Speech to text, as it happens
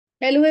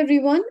Hello,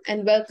 everyone,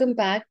 and welcome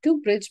back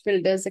to Bridge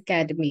Builders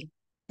Academy.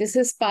 This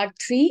is part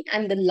three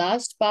and the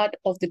last part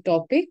of the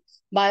topic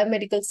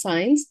biomedical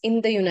science in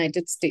the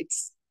United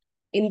States.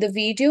 In the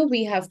video,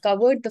 we have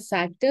covered the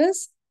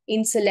factors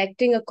in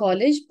selecting a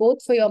college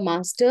both for your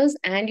master's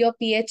and your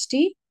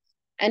PhD,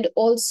 and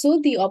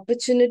also the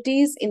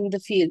opportunities in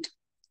the field.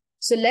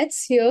 So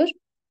let's hear.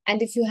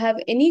 And if you have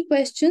any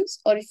questions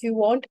or if you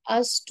want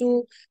us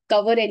to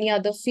cover any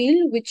other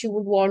field which you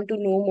would want to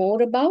know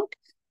more about,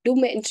 do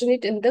mention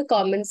it in the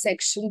comment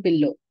section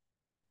below.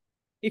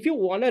 If you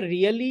want to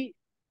really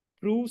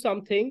prove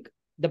something,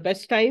 the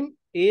best time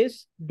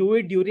is do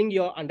it during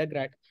your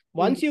undergrad.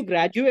 Once you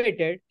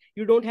graduated,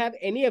 you don't have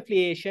any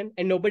affiliation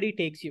and nobody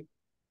takes you.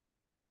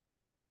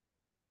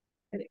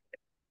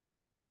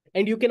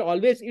 And you can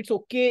always, it's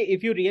okay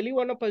if you really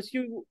want to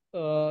pursue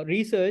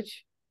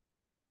research,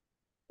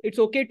 it's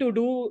okay to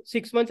do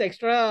 6 months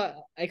extra,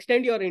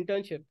 extend your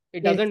internship.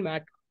 It Yes. doesn't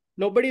matter.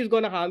 Nobody is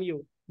going to harm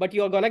you, but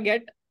you're going to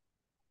get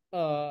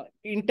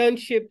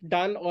internship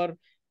done or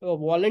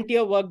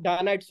volunteer work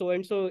done at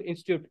so-and-so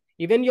institute.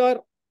 Even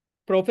your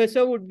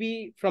professor would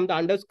be from the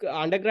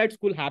undergrad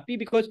school happy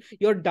because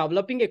you're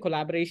developing a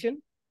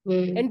collaboration.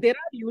 And there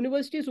are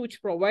universities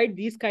which provide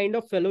these kind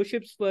of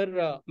fellowships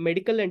for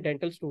medical and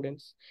dental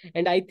students.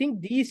 And I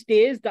think these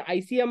days the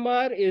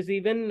ICMR is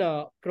even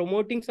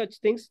promoting such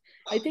things.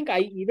 I think I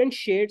even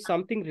shared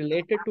something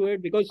related to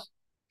it because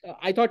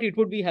I thought it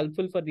would be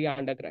helpful for the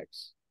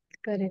undergrads.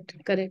 Correct,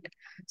 correct.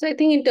 So I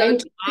think And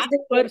internship is ask the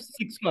for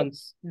 6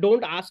 months.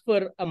 Don't ask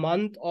for a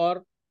month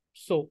or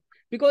so.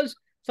 Because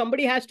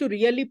somebody has to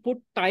really put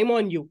time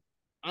on you.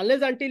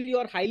 Unless until you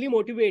are highly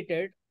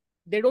motivated,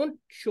 they don't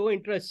show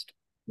interest.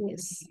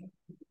 yes.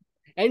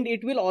 And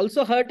it will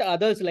also hurt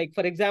others. Like,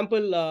 for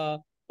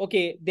example,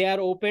 okay, they are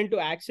open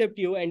to accept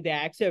you and they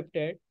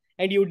accepted,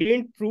 and you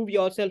didn't prove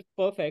yourself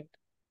perfect.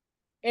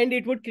 And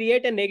it would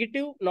create a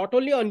negative, not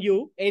only on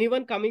you,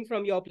 anyone coming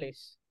from your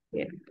place.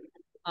 Yeah.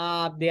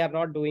 They are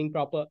not doing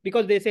proper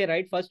because they say,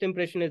 right, first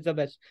impression is the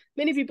best.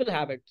 Many people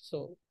have it.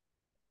 So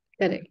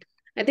Correct.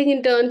 I think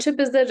internship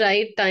is the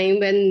right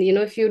time when,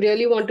 if you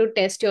really want to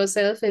test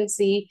yourself and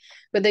see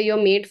whether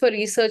you're made for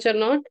research or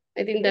not.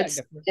 I think yeah, that's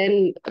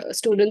definitely. when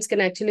students can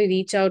actually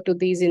reach out to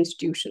these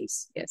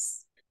institutions.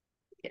 Yes.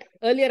 Yeah.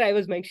 Earlier I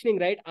was mentioning,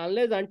 right,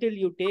 unless until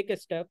you take a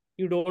step,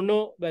 you don't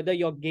know whether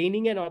you're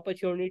gaining an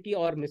opportunity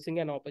or missing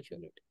an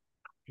opportunity.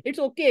 It's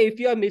okay if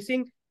you're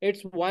missing,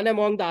 it's one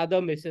among the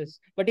other misses.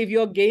 But if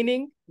you're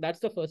gaining, that's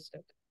the first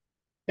step.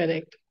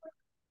 Correct.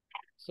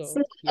 So,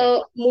 So, yeah.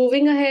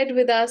 moving ahead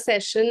with our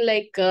session,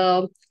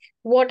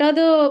 what are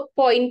the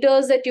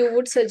pointers that you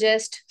would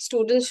suggest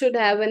students should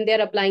have when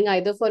they're applying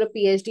either for a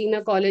PhD in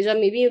a college or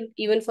maybe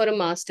even for a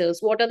master's?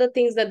 What are the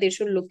things that they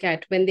should look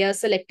at when they are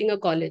selecting a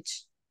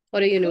college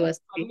or a So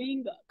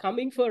university?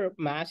 coming for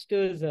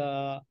masters,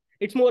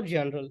 it's more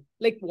general.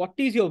 Like, what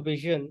is your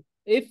vision?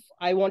 If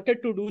I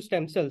wanted to do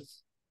stem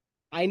cells,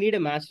 I need a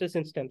master's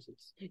in stem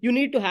cells. You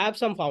need to have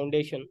some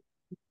foundation.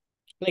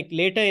 Like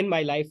later in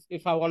my life,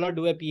 if I want to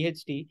do a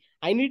PhD,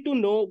 I need to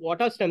know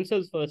what are stem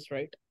cells first,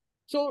 right?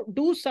 So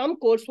do some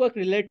coursework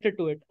related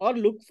to it, or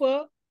look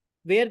for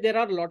where there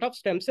are a lot of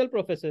stem cell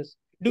professors.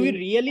 Do you Mm,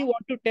 really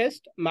want to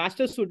test?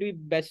 Masters would be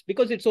best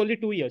because it's only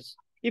 2 years.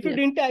 If you yeah.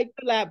 didn't take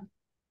the lab,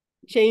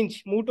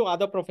 change, move to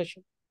other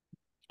profession,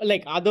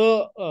 like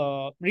other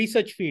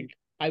research field,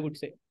 I would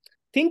say.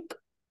 Think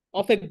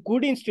of a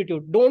good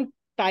institute. Don't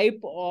type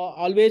or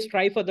always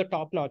try for the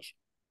top notch.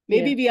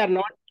 Yeah. Maybe we are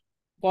not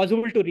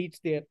possible to reach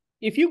there.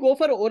 If you go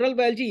for oral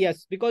biology,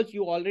 yes, because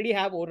you already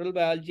have oral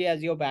biology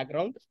as your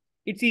background,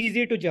 it's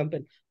easy to jump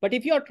in. But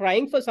if you're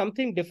trying for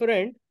something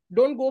different,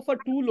 don't go for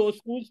too low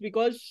schools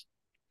because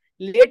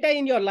later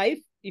in your life,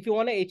 if you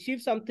want to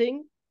achieve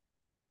something,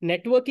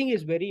 networking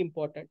is very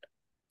important.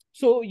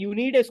 So you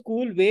need a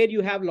school where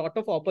you have a lot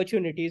of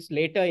opportunities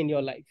later in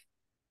your life.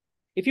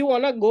 If you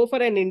want to go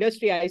for an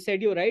industry, I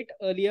said you right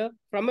earlier,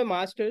 from a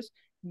master's,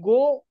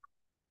 go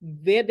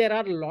where there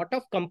are a lot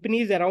of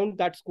companies around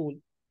that school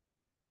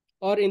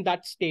or in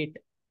that state.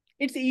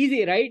 It's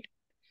easy, right?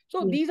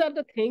 So Yeah. these are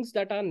the things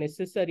that are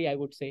necessary, I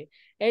would say.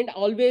 And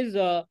always,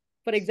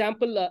 for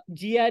example,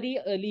 GRE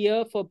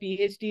earlier for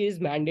PhD is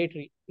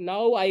mandatory.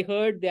 Now I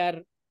heard there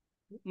are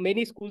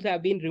many schools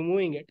have been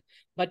removing it,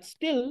 but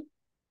still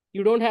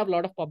you don't have a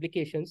lot of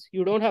publications,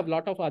 you don't have a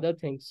lot of other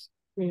things.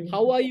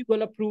 How Mm, are you going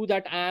to prove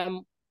that I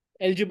am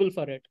eligible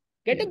for it?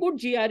 Get yeah. a good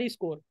GRE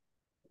score.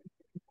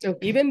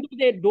 Okay. Even though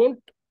they don't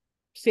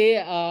say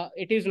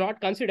it is not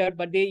considered,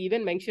 but they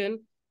even mention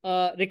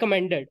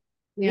recommended,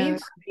 Yeah.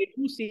 means they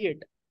do see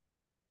it.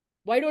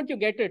 Why don't you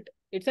get it?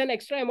 It's an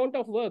extra amount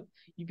of work.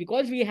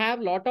 Because we have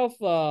a lot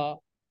of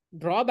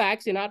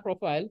drawbacks in our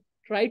profile,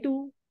 try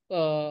to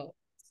uh,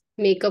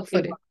 Make up for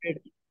it.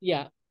 incorporate.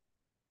 Yeah.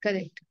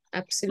 Correct. So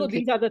Absolutely.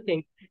 these are the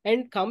things.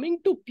 And coming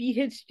to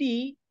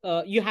PhD,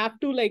 you have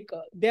to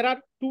there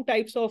are two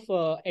types of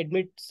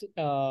admits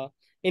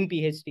in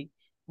PhD.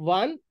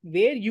 One,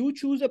 where you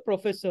choose a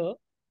professor,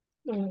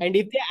 Mm, and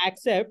if they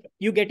accept,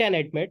 you get an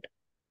admit.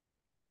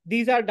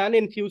 These are done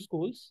in few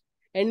schools.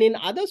 And in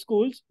other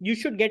schools, you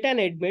should get an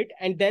admit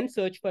and then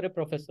search for a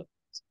professor.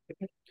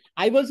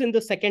 I was in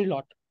the second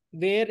lot,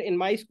 where in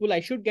my school, I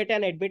should get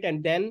an admit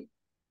and then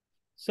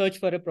search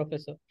for a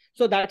professor.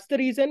 So that's the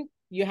reason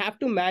you have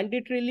to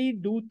mandatorily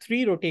do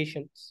 3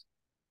 rotations.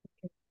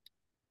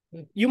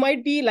 You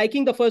might be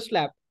liking the first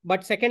lab,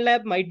 but second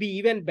lab might be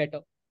even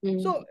better.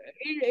 So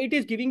it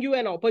is giving you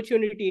an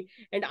opportunity.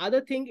 And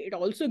other thing, it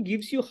also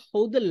gives you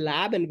how the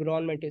lab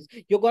environment is.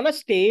 You're going to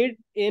stay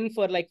in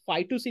for like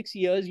 5 to 6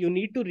 years. You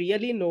need to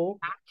really know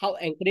how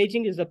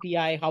encouraging is the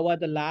PI, how are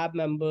the lab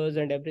members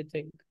and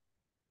everything.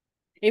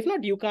 If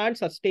not, you can't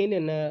sustain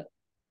in a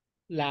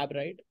lab,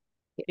 right?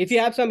 If you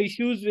have some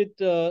issues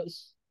with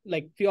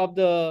like few of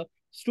the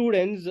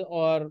students,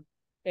 or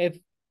if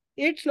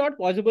it's not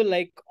possible,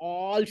 like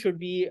all should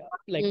be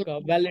like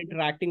well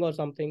interacting or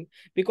something,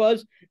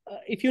 because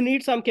if you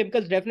need some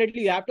chemicals,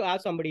 definitely you have to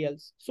ask somebody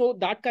else. So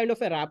that kind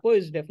of a rapport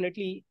is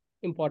definitely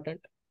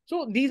important.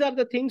 So these are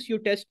the things you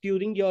test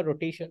during your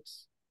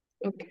rotations.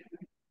 Okay.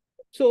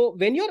 So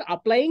when you're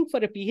applying for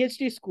a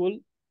PhD school,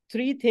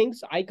 3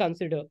 things I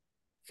consider.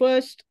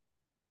 First,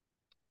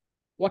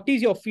 what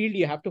is your field?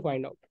 You have to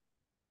find out.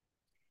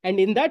 And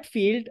in that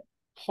field,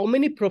 how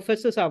many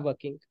professors are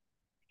working?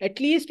 At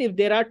least if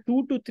there are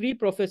 2 to 3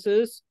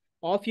 professors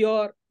of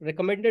your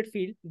recommended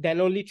field,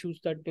 then only choose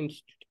that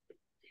institute.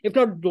 If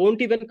not,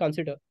 don't even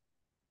consider.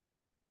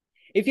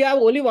 If you have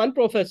only one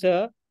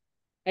professor,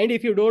 and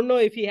if you don't know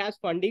if he has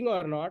funding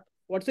or not,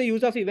 what's the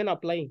use of even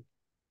applying?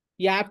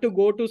 You have to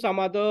go to some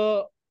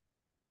other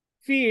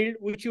field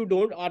which you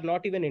don't are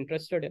not even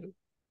interested in.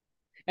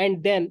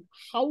 And then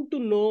how to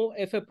know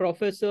if a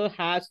professor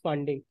has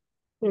funding?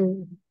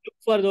 Look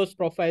for those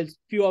profiles.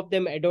 Few of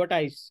them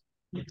advertise.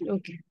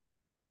 Okay.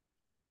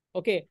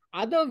 Okay.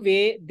 Other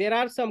way, there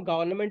are some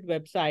government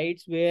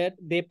websites where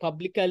they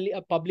publicly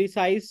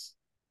publicize,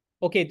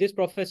 okay, this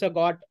professor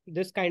got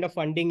this kind of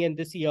funding in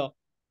this year.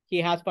 He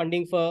has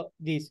funding for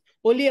this.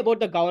 Only about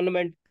the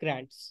government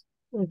grants.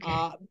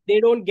 Okay. They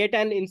don't get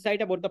an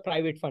insight about the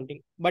private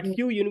funding. But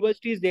few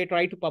universities, they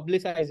try to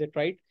publicize it,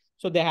 right?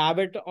 So they have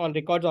it on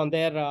records on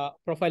their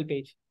profile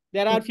page.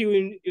 There are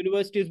few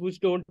universities which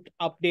don't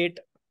update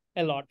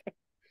a lot.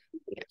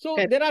 So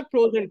there are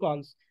pros and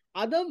cons.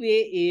 Other way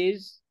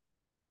is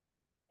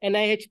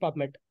NIH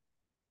PubMed.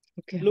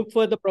 Okay. Look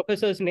for the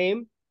professor's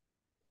name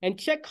and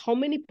check how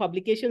many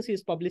publications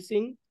he's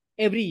publishing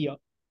every year.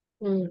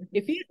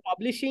 If he's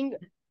publishing,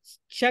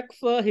 check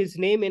for his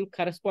name in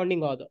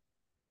corresponding order.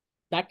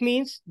 That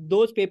means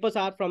those papers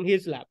are from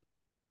his lab.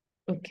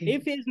 Okay.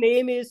 If his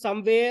name is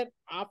somewhere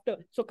after,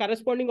 so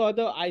corresponding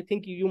order, I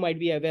think you might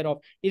be aware of,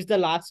 is the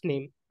last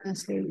name.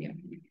 Last name, yeah.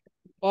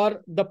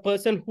 Or the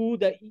person who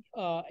the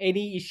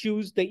any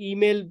issues, the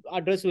email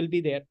address will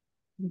be there.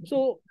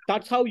 So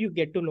that's how you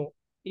get to know.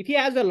 If he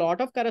has a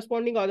lot of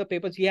corresponding other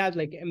papers, he has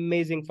like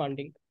amazing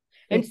funding.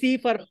 And see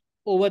for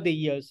over the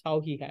years how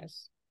he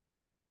has.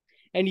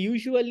 And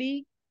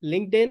usually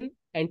LinkedIn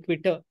and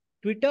Twitter.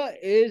 Twitter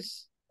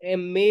is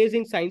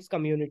amazing science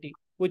community,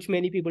 which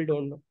many people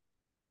don't know.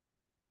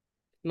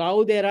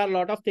 Now there are a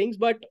lot of things,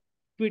 but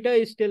Twitter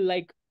is still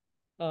like,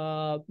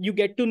 you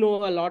get to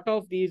know a lot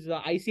of these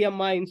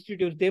ICMI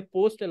institutes. They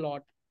post a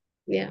lot.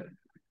 Yeah.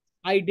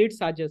 I did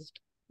suggest.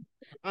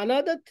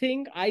 Another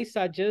thing I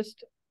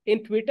suggest,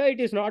 in Twitter, it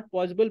is not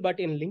possible, but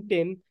in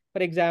LinkedIn,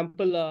 for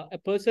example, a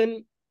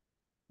person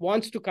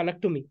wants to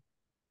connect to me.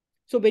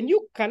 So when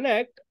you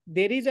connect,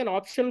 there is an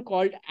option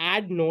called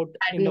add note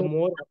in the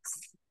more.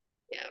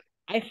 Yeah.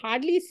 I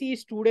hardly see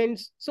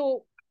students.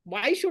 So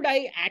why should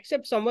I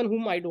accept someone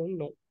whom I don't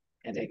know?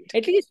 Correct.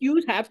 At least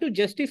you have to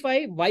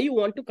justify why you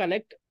want to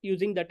connect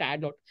using that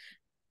add note.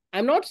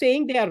 I'm not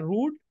saying they are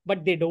rude,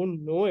 but they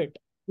don't know it.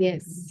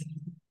 Yes.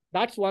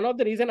 That's one of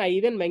the reason I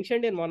even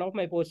mentioned in one of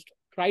my posts.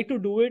 Try to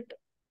do it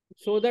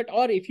so that,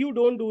 or if you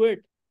don't do it,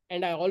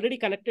 and I already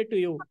connected to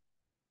you,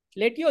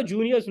 let your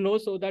juniors know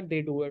so that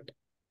they do it.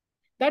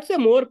 That's a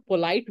more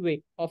polite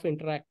way of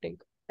interacting.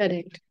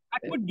 Correct.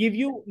 That would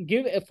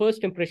give a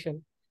first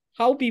impression.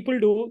 How people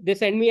do, they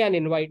send me an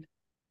invite.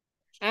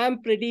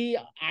 I'm pretty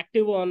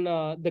active on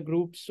the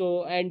group.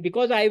 So, and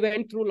because I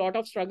went through a lot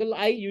of struggle,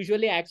 I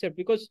usually accept,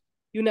 because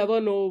you never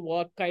know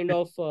what kind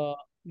of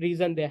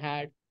reason they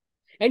had.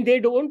 And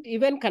they don't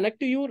even connect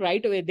to you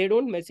right away. They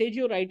don't message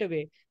you right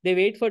away. They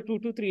wait for 2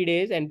 to 3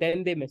 days and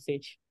then they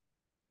message.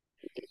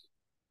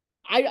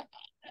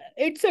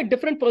 It's a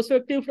different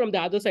perspective from the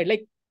other side.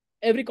 Like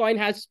every coin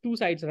has 2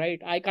 sides,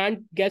 right? I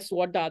can't guess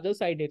what the other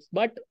side is.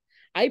 But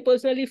I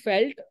personally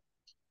felt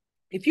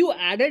if you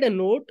added a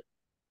note,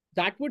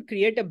 that would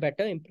create a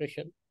better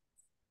impression.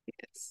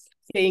 Yes.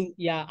 Saying,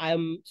 yeah,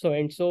 I'm so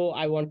and so.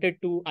 I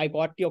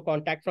got your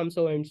contact from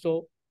so and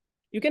so.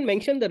 You can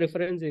mention the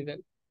reference even.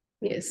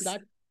 Yes.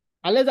 That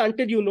unless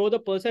until you know the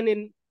person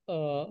in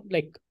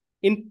like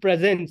in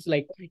presence,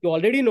 like you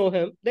already know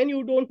him, then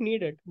you don't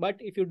need it. But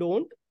if you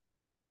don't,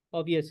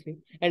 obviously,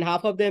 and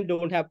half of them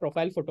don't have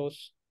profile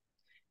photos,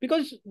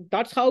 because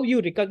that's how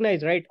you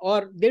recognize, right?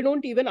 Or they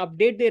don't even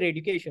update their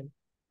education.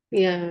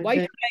 Yeah. Why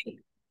should I?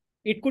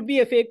 It could be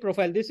a fake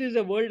profile. This is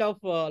a world of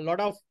a lot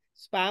of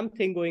spam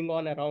thing going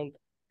on around.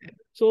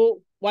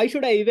 So why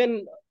should I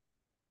even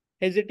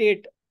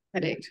hesitate?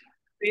 Correct.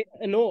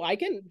 No, I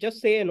can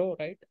just say no,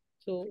 right?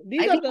 So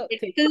these I are think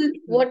the things.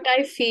 what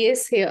I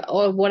face here,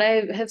 or what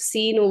I have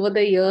seen over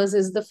the years,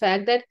 is the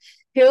fact that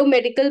here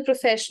medical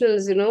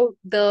professionals,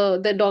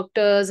 the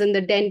doctors and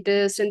the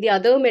dentists and the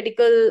other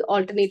medical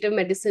alternative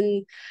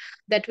medicine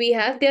that we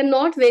have, they are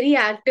not very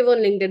active on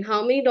LinkedIn.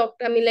 How many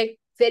doctors? I mean, like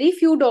very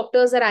few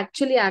doctors are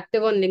actually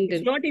active on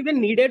It's LinkedIn, not even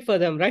needed for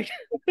them, right?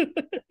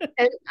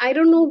 and I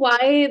don't know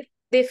why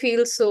they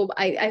feel so.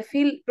 I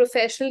feel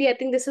professionally, I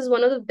think this is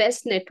one of the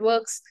best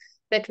networks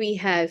that we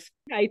have.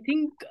 I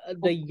think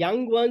the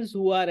young ones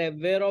who are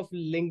aware of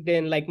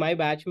LinkedIn, like my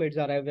batchmates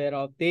are aware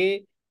of,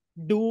 they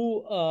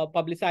do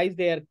publicize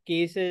their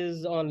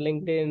cases on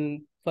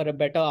LinkedIn for a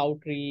better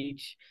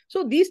outreach.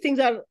 So these things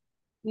are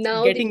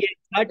Now the getting it,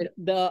 but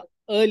the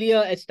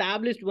earlier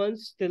established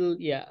ones still,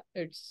 yeah,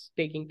 it's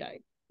taking time.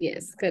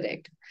 Yes,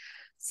 correct.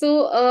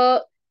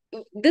 So,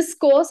 this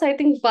course, I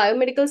think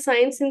biomedical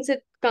science, since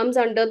it comes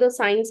under the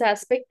science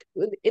aspect,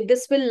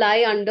 this will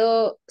lie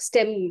under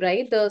STEM,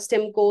 right? The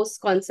STEM course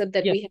concept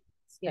that Yes, we have.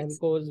 time Yes.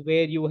 course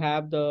where you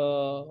have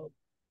the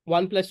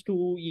 1 +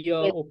 2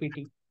 year Yes.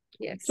 OPT.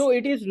 Yes. So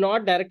it is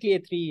not directly a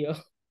 3 year.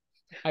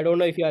 I don't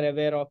know if you are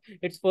aware of.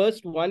 It's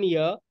first 1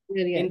 year.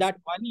 In Yes. that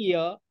 1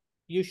 year,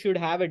 you should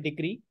have a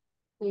degree.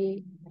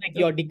 Mm. Like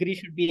your degree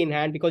should be in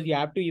hand because you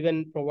have to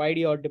even provide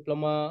your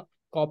diploma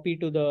copy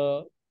to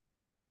the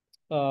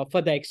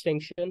for the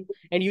extension,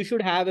 and you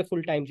should have a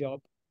full-time job.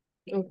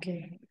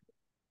 Okay.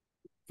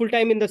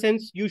 Full-time in the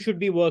sense you should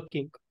be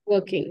working.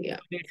 Working.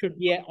 Yeah. There should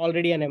be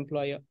already an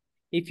employer.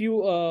 If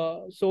you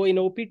so in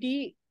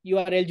OPT, you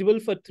are eligible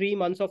for 3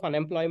 months of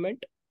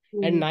unemployment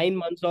and Mm. 9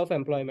 months of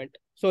employment.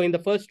 So in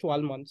the first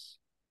 12 months.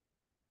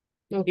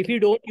 If Okay. you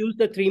don't use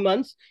the 3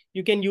 months,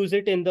 you can use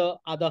it in the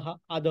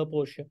other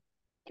portion,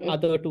 Okay.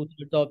 other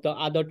 2/3 of the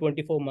other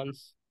 24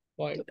 months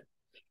point.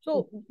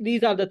 So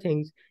these are the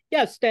things.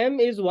 Yeah, STEM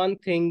is one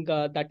thing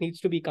that needs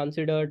to be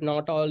considered.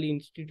 Not all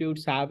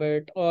institutes have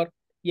it, or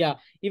yeah,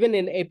 even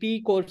in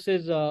AP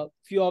courses,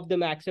 few of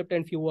them accept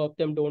and few of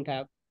them don't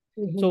have.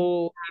 Mhm. So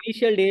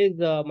initial days,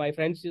 my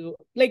friends,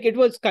 like it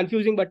was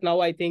confusing, but now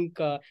I think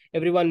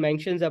everyone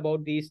mentions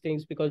about these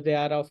things because they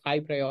are of high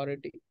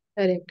priority.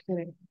 Correct.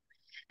 Correct.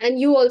 And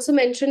you also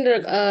mentioned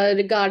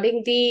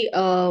regarding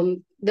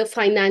the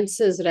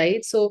finances,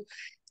 right? So,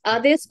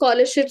 are there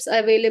scholarships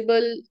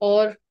available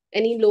or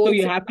any So loans?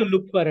 you have to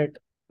look for it.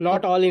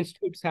 Not all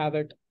institutes have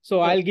it.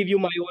 So Okay. I'll give you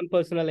my own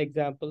personal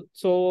example.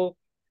 So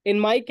in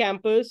my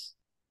campus,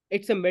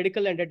 it's a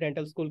medical and a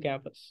dental school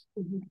campus.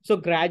 Mhm. So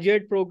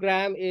graduate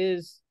program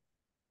is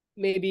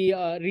maybe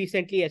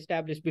recently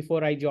established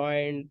before I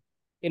joined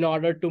in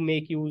order to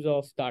make use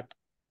of that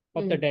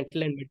of the Mm.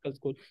 dental and medical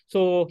school.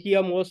 So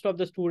here most of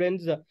the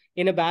students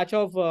in a batch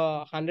of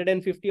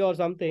 150 or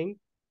something,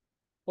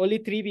 only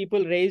 3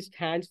 people raised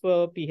hands for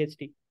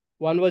PhD.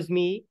 One was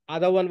me,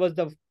 other one was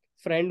the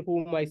friend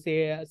whom I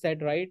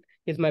said right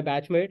is my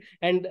batchmate,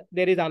 and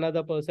there is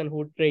another person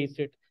who raised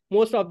it.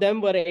 Most of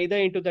them were either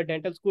into the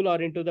dental school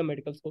or into the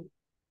medical school.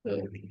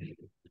 Okay.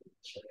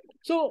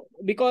 So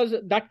because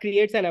that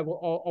creates an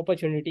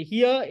opportunity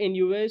here in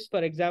US,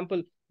 for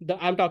example,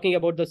 I'm talking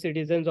about the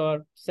citizens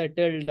or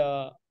settled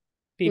Mm.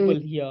 people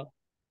here.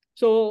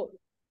 So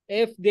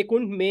if they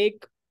couldn't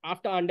make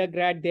after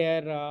undergrad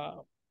their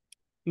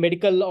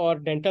medical or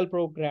dental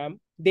program,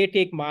 they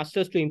take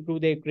masters to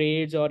improve their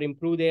grades or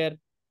improve their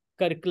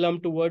curriculum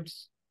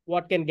towards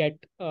what can get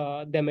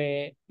them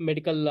a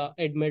medical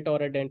admit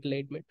or a dental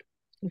admit.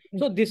 Okay.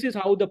 So this is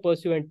how the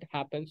pursuit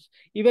happens.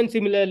 Even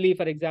similarly,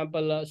 for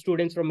example,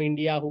 students from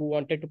India who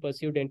wanted to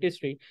pursue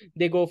dentistry,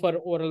 they go for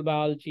oral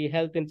biology,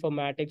 health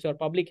informatics, or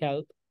public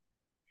health,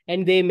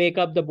 and they make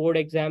up the board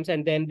exams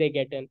and then they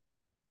get in.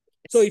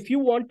 So Yes. if you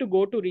want to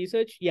go to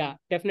research, yeah,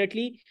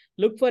 definitely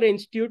look for an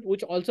institute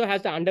which also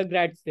has the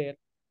undergrads there.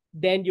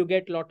 Then you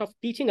get a lot of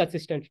teaching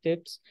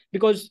assistantships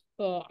because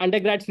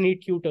undergrads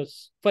need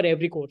tutors for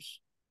every course.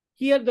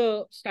 Here,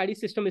 the study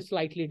system is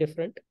slightly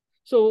different.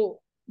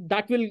 So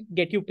that will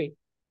get you paid.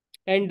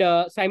 And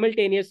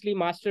simultaneously,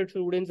 master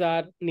students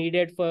are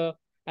needed for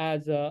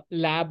as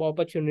lab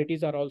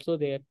opportunities are also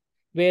there,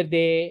 where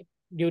they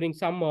during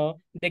summer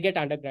they get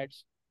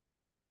undergrads.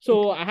 Okay.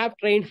 So I have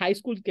trained high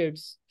school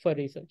kids for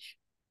research.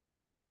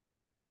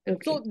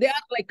 Okay. So they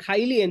are like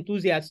highly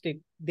enthusiastic.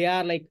 They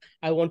are like,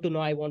 I want to know,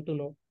 I want to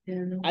know.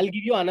 Yeah. I'll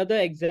give you another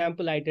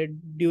example I did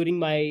during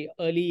my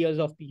early years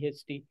of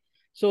PhD.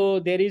 So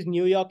there is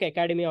New York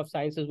Academy of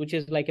Sciences, which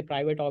is like a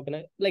private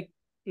like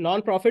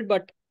non-profit,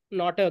 but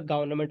not a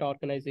government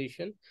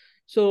organization.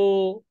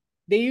 So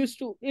they used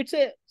to, it's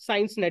a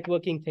science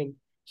networking thing.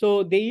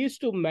 So they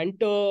used to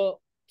mentor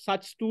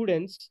such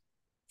students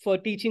for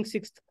teaching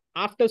sixth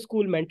after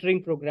school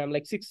mentoring program,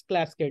 like sixth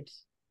class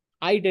kids.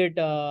 I did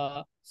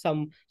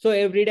so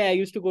every day I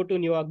used to go to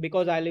New York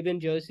because I live in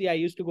Jersey. I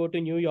used to go to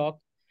New York,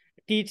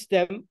 teach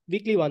them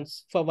weekly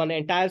once for one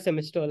entire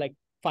semester, like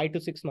 5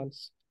 to 6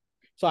 months.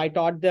 So I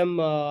taught them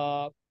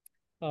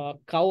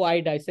cow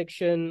eye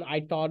dissection. I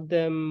taught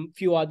them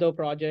few other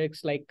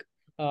projects like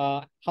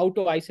how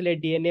to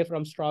isolate DNA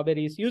from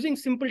strawberries using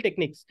simple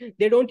techniques.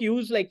 They don't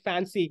use like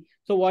fancy.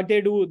 So what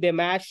they do, they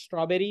mash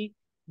strawberry,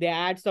 they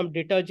add some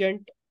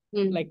detergent,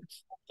 Mm. like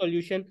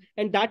solution,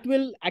 and that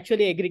will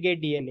actually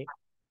aggregate DNA.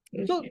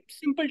 So Okay.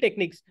 simple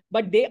techniques,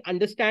 but they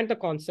understand the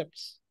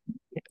concepts.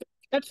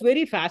 That's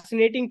very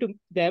fascinating to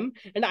them.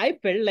 And I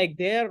felt like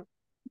they're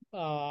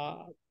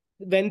uh,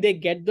 when they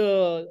get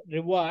the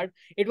reward,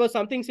 it was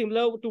something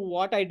similar to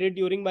what I did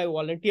during my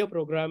volunteer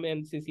program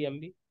in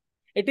CCMB.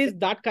 It is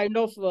that kind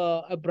of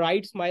a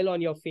bright smile on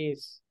your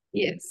face.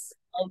 Yes.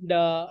 And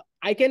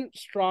I can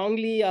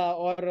strongly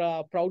or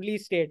proudly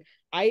state,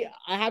 I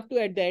have to,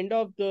 at the end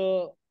of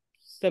the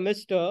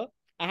semester,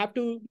 I have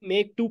to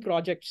make two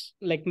projects,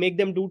 like make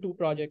them do two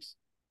projects.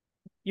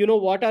 You know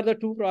what are the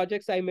two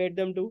projects I made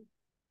them do?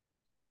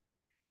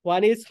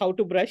 One is how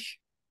to brush,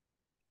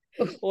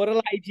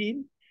 oral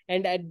hygiene.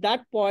 And at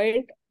that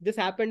point, this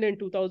happened in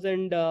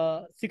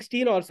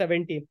 2016 or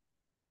 17.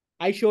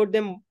 I showed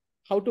them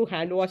how to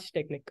hand wash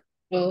technique.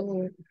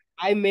 Oh,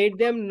 I made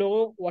them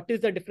know what is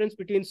the difference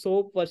between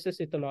soap versus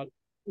ethanol.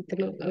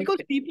 Because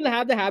okay. people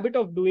have the habit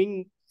of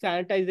doing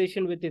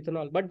sanitization with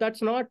ethanol, but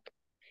that's not,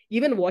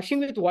 even washing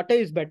with water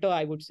is better,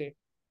 I would say.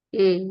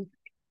 Mm.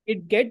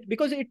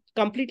 Because it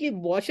completely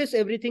washes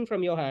everything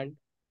from your hand.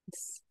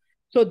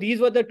 So these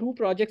were the two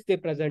projects they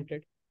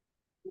presented.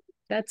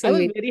 That's I was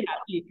amazing. very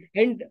happy.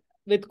 And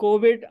with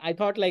COVID, I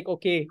thought like,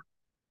 okay,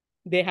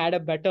 they had a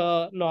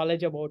better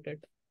knowledge about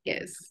it.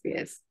 Yes,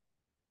 yes.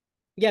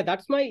 Yeah,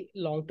 that's my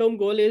long-term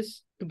goal,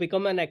 is to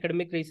become an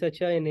academic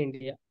researcher in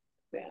India.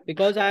 Yeah.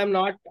 Because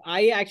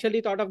I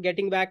actually thought of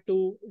getting back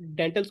to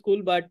dental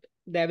school, but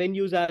the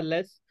avenues are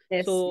less.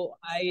 Yes, So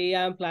I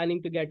am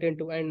planning to get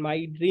into, and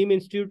my dream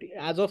institute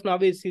as of now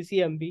is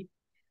CCMB,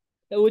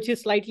 which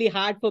is slightly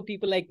hard for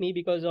people like me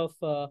because of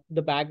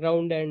the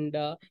background, and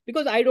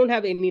because I don't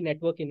have any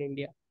network in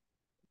India.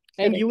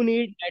 And correct. you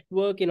need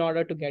network in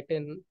order to get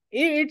in.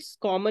 It's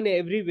common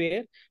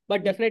everywhere,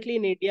 but Yeah. definitely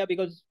in India,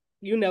 because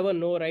you never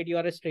know, right? You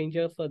are a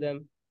stranger for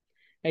them,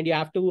 and you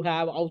have to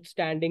have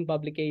outstanding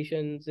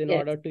publications in Yes.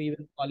 order to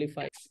even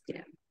qualify.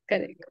 Yeah.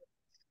 Correct. Yeah,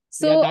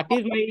 So that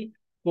is my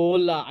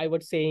goal. I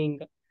was saying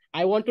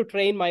I want to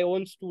train my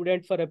own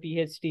student for a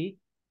PhD.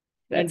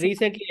 And that's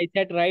recently, I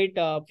said, right,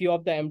 a few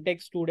of the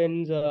MTech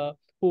students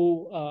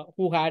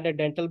who had a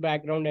dental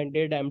background and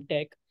did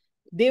MTech,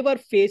 they were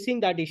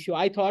facing that issue.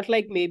 I thought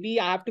like maybe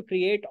I have to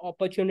create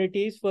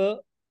opportunities for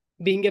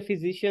being a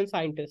physician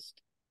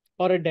scientist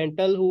or a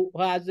dental who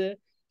has a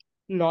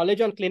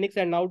knowledge on clinics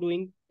and now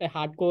doing a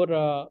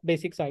hardcore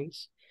basic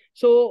science.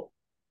 So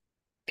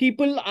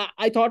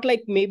I thought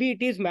like maybe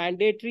it is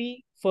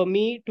mandatory for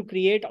me to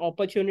create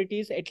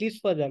opportunities at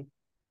least for them.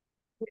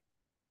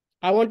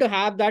 I want to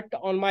have that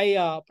on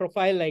my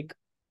profile, like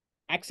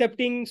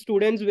accepting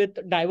students with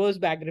diverse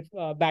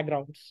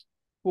backgrounds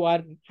who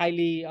are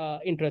highly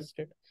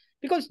interested,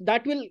 because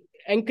that will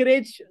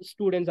encourage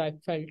students, I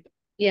felt.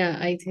 yeah,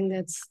 I think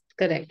that's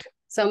correct.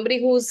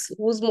 Somebody who's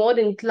more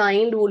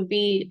inclined would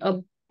be a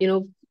you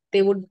know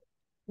they would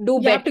do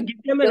You have better. to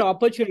give them an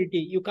opportunity.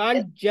 You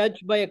can't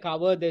judge by a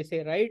cover, they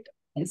say, right?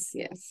 Yes,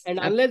 yes. And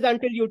unless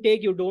until you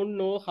take, you don't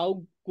know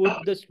how good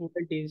the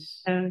student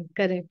is.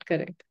 Correct,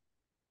 correct.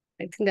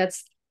 I think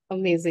that's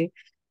amazing.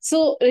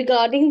 So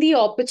regarding the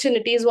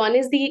opportunities, one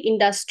is the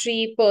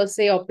industry per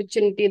se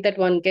opportunity that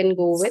one can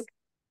go with,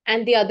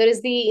 and the other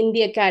is the in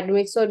the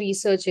academics or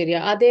research area.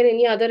 Are there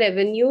any other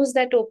avenues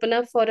that open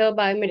up for a I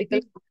biomedical?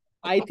 think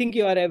I think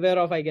you are aware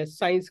of, I guess,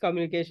 science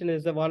communication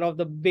is one of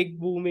the big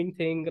booming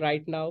thing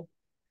right now.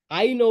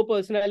 I know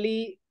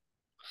personally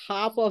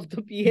half of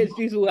the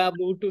PhDs who have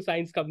moved to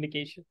science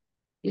communication.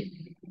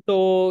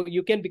 So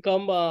you can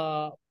become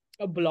a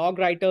blog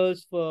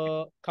writers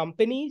for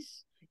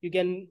companies. You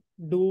can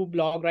do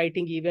blog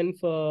writing even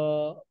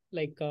for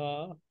like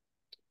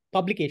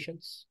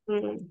publications.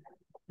 Mm,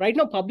 Right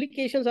now,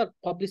 publications are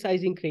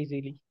publicizing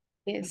crazily.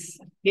 yes.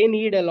 They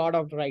need a lot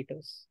of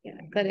writers. Yeah,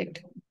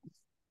 correct.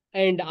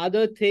 And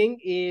other thing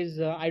is,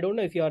 I don't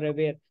know if you are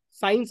aware,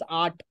 science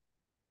art.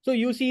 So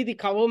you see the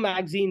cover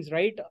magazines,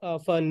 right?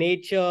 For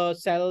Nature,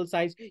 Cell,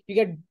 Science, you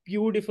get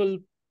beautiful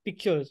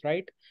pictures,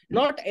 right?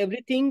 Not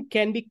everything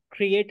can be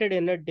created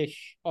in a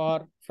dish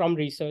or from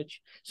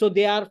research. So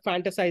they are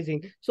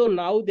fantasizing. So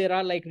now there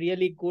are like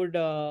really good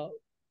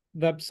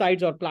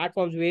websites or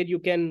platforms where you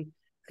can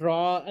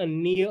draw a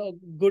near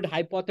good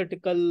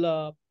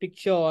hypothetical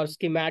picture or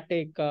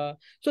schematic. So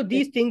Yes.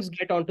 these things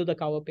get onto the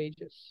cover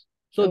pages.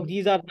 So Oh,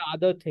 these are the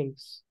other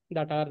things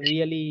that are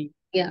really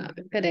yeah,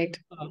 correct.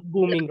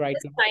 booming right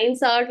now.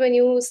 Science art, when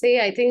you say,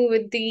 I think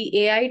with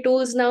the AI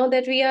tools now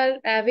that we are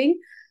having,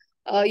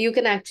 you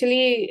can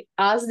actually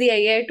ask the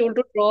AI tool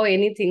to draw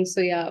anything.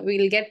 So yeah,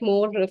 we'll get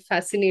more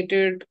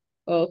fascinated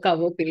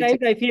cover pages.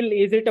 Sometimes I feel,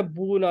 is it a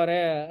boon or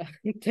a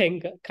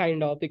thing,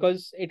 kind of,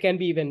 because it can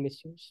be even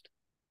misused.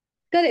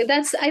 Correct.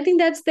 That's I think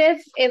that's there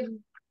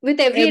with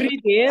every Every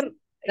there, advancement,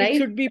 it right?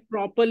 should be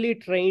properly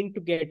trained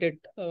to get it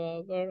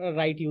a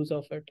right use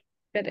of it.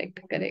 Correct,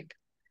 correct.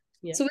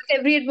 Yeah. So with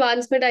every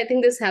advancement, I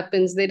think this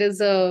happens. There is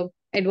a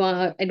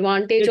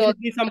advantage There or should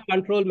be some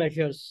control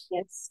measures.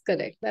 yes,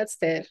 correct. That's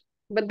there.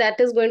 But that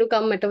is going to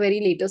come at a very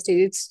later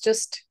stage.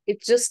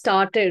 It just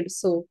started.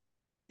 So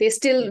Yeah.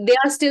 they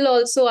are still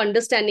also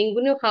understanding,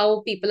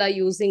 how people are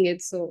using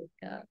it. So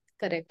yeah,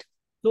 correct.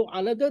 So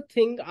another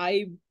thing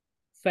I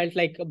felt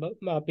like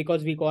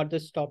because we got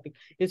this topic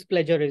is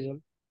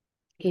plagiarism.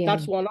 Yeah.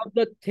 That's one of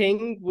the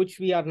thing which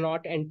we are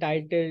not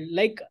entitled,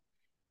 like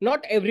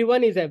not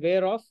everyone is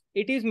aware of.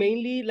 It is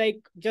mainly like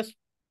just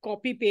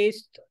copy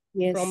paste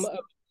from Yes. a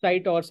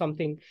site or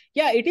something.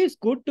 Yeah, it is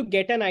good to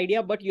get an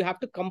idea, but you have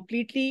to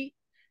completely,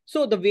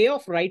 so the way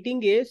of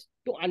writing is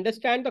to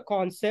understand the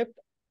concept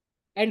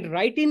and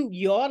write in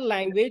your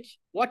language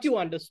what you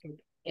understood.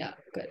 Yeah,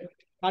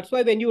 correct. That's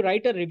why when you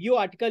write a review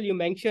article, you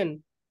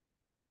mention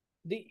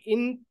the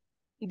in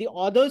the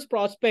author's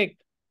prospect,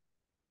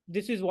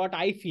 this is what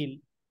I feel,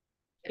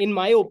 in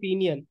my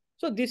opinion.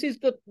 So this is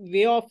the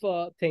way of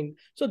thing.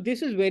 So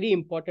this is very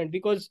important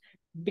because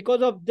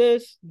of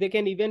this they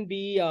can even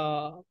be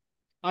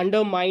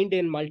undermined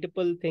in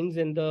multiple things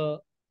in the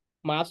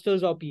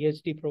masters or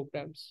PhD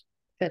programs.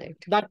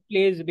 Correct. That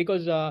plays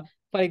because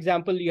for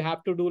example you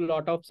have to do a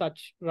lot of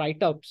such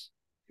write-ups,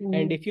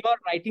 and Mm, if your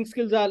writing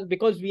skills are,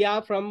 because we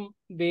are from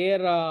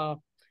where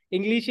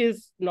English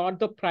is not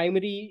the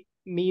primary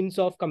means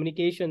of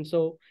communication,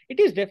 so it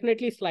is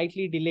definitely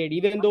slightly delayed.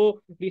 Even though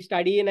we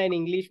study in an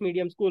English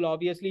medium school,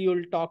 obviously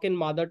you'll talk in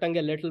mother tongue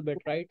a little bit,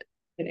 right?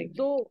 correct.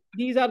 So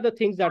these are the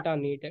things that are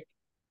needed.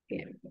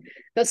 Yeah.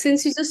 Now,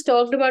 since you just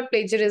talked about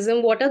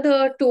plagiarism, what are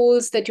the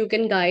tools that you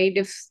can guide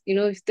if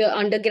the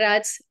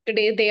undergrads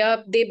today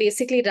they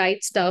basically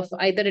write stuff,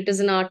 either it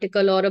is an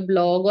article or a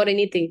blog or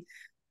anything.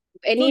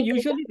 So Any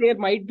usually there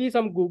might be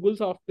some Google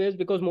softwares,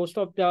 because most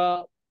of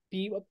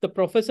the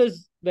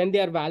professors, when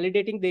they are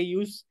validating, they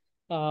use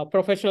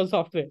professional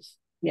softwares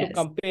to yes,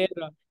 compare.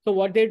 So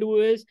what they do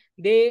is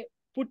they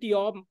put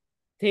your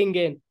thing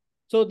in.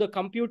 So the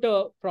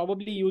computer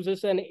probably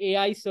uses an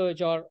AI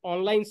search or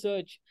online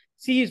search,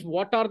 sees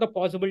what are the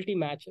possibility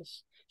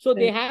matches. So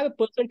they correct, have a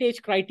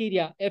percentage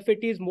criteria. If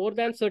it is more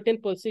than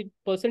certain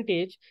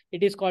percentage,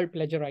 it is called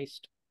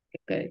plagiarized.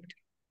 correct.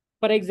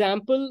 For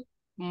example,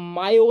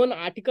 my own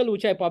article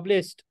which I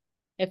published,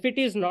 if it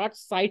is not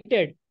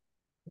cited,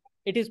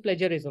 it is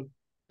plagiarism.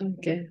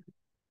 Okay.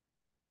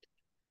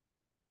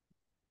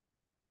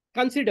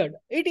 Considered.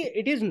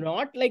 It is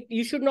not like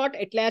you should not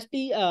at last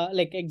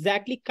like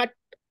exactly cut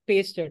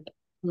paste it.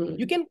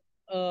 You Hmm.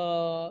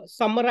 can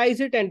summarize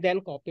it and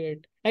then copy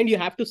it, and you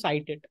have to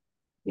cite it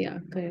Yeah,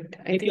 correct.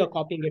 I if you're think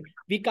copying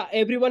it.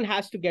 Everyone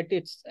has to get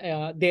its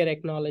their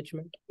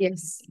acknowledgement.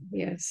 yes,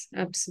 yes,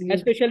 absolutely,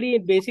 Especially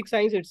in basic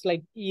science, it's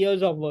like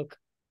years of work.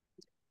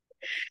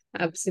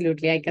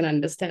 absolutely. I can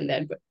understand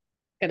that, but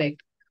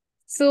correct.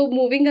 So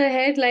moving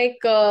ahead,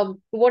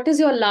 what is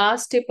your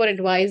last tip or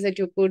advice that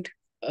you could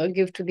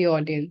give to the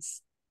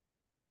audience?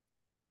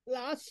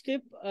 Last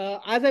tip,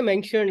 as I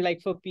mentioned,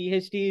 like for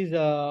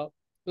PhDs,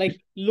 like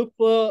look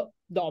for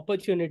the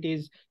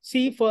opportunities,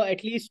 see for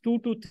at least 2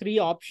 to 3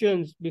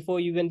 options before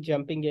even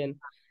jumping in.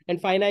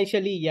 And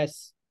financially,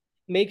 yes,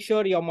 make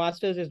sure your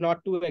master's is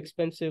not too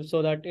expensive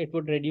so that it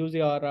would reduce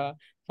your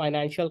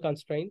financial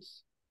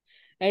constraints.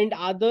 And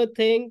other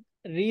thing,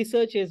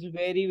 research is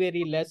very,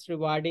 very less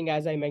rewarding,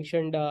 as I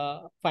mentioned,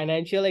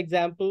 financial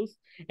examples.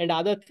 And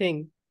other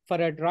thing, for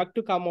a drug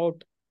to come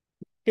out,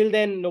 till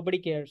then, nobody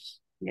cares.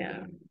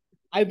 Yeah.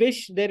 I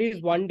wish there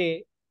is one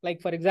day, like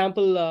for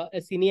example,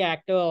 a senior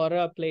actor or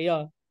a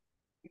player,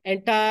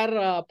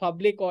 entire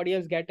public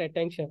audience get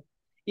attention.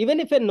 Even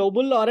if a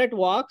Nobel laureate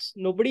walks,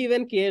 nobody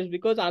even cares,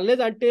 because unless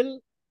until,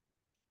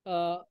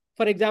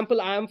 for example,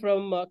 I am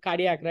from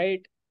cardiac,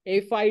 right?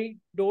 If I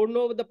don't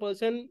know the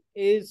person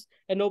is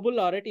a Nobel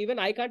laureate, even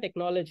I can't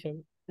acknowledge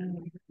him.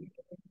 Mm,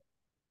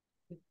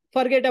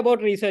 Forget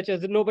about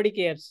researchers, nobody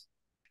cares.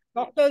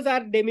 Doctors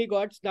are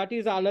demigods, that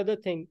is another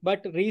thing.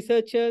 But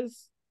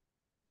researchers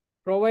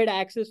provide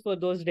access for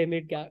those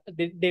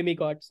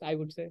demigods, I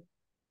would say.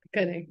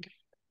 correct.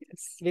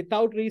 Yes.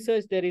 Without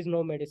research, there is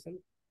no medicine.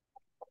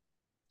 Yeah.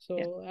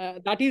 So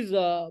that is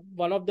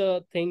one of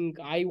the thing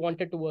I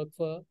wanted to work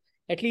for.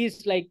 At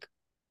least like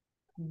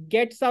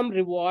get some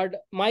reward.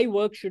 My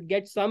work should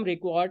get some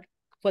reward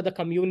for the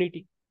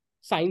community,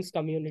 science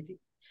community.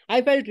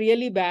 I felt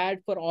really bad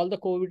for all the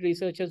COVID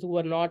researchers who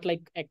were not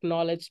like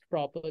acknowledged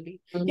properly.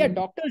 Yeah, Mhm.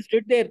 doctors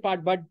did their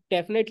part, but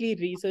definitely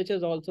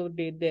researchers also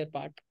did their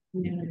part.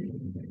 Yeah.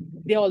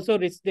 They also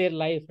risk their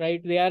life,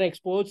 right? They are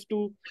exposed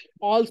to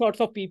all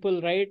sorts of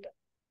people, right?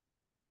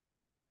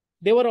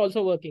 They were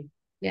also working.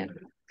 Yeah.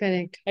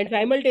 Correct. And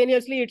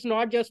simultaneously, it's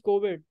not just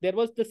COVID. There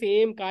was the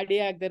same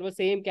cardiac, there was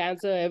same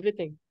cancer,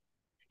 everything.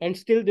 And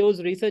still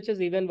those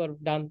researchers even were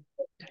done.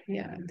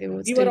 Yeah. They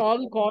were We were still.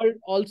 all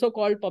also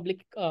called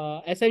public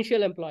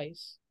essential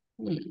employees.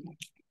 Mm.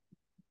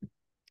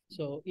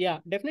 So yeah,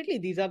 definitely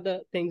these are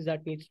the things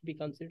that needs to be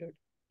considered.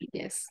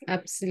 Yes,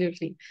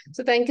 absolutely.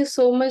 So thank you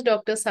so much,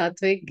 Dr.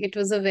 Satvik. It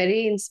was a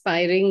very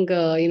inspiring,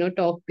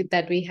 talk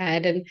that we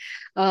had, and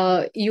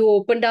you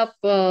opened up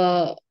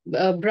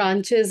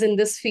branches in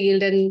this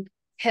field and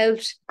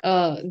helped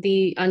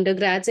the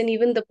undergrads and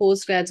even the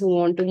postgrads who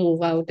want to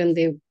move out and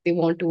they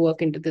want to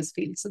work into this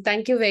field. So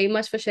thank you very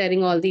much for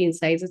sharing all the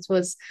insights. It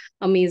was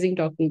amazing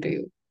talking to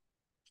you.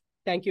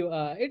 Thank you.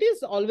 It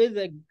is always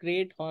a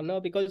great honor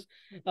because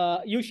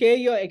you share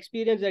your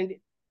experience, and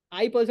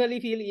I personally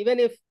feel even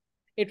if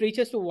it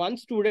reaches to one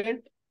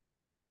student,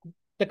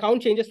 the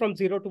count changes from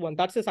 0 to 1.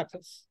 That's a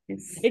success.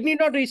 Yes. It need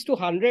not reach to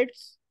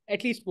hundreds,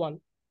 at least one.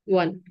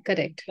 One,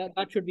 correct.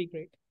 That should be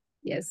great.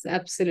 Yes,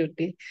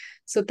 absolutely.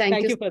 So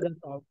thank you you for the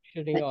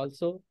sharing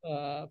also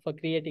for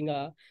creating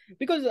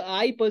because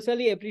I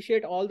personally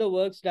appreciate all the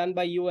works done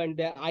by you, and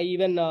I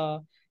even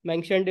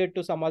mentioned it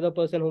to some other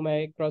person whom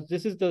I crossed.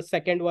 This is the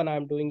second one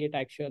I'm doing it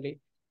actually.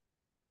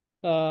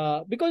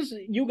 Because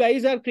you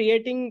guys are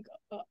creating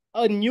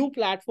a new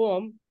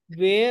platform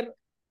where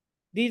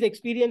these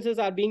experiences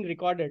are being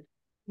recorded.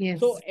 Yes.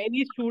 So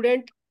any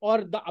student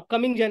or the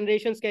upcoming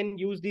generations can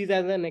use these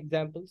as an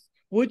examples,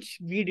 which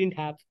we didn't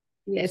have.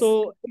 Yes.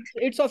 So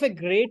it's of a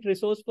great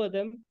resource for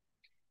them.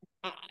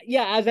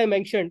 Yeah, as I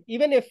mentioned,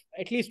 even if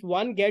at least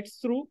one gets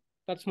through,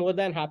 that's more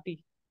than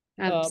happy.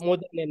 More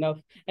than enough,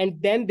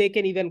 and then they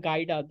can even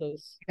guide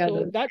others.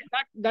 So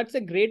that's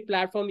a great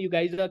platform you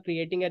guys are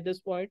creating at this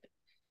point.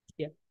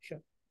 Yeah,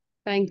 sure.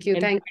 Thank you.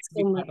 And thank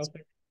you so much.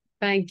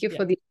 Thank you Yeah.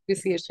 for the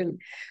appreciation.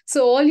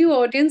 So all you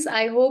audience,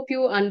 I hope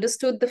you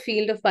understood the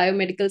field of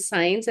biomedical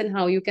science and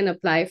how you can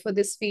apply for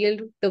this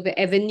field, the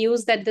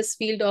avenues that this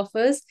field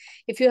offers.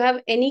 If you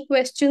have any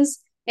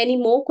questions, any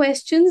more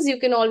questions, you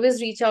can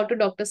always reach out to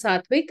Dr.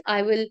 Satvik.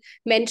 I will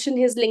mention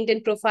his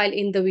LinkedIn profile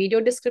in the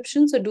video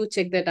description, so do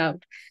check that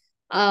out.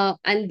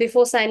 And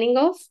before signing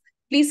off,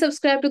 please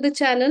subscribe to the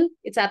channel.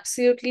 It's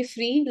absolutely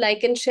free.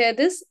 Like and share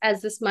this,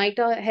 as this might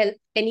help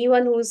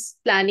anyone who's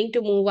planning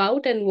to move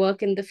out and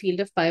work in the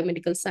field of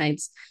biomedical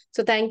science.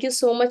 So thank you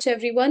so much,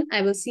 everyone.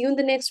 I will see you in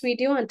the next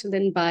video. Until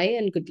then, bye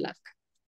and good luck.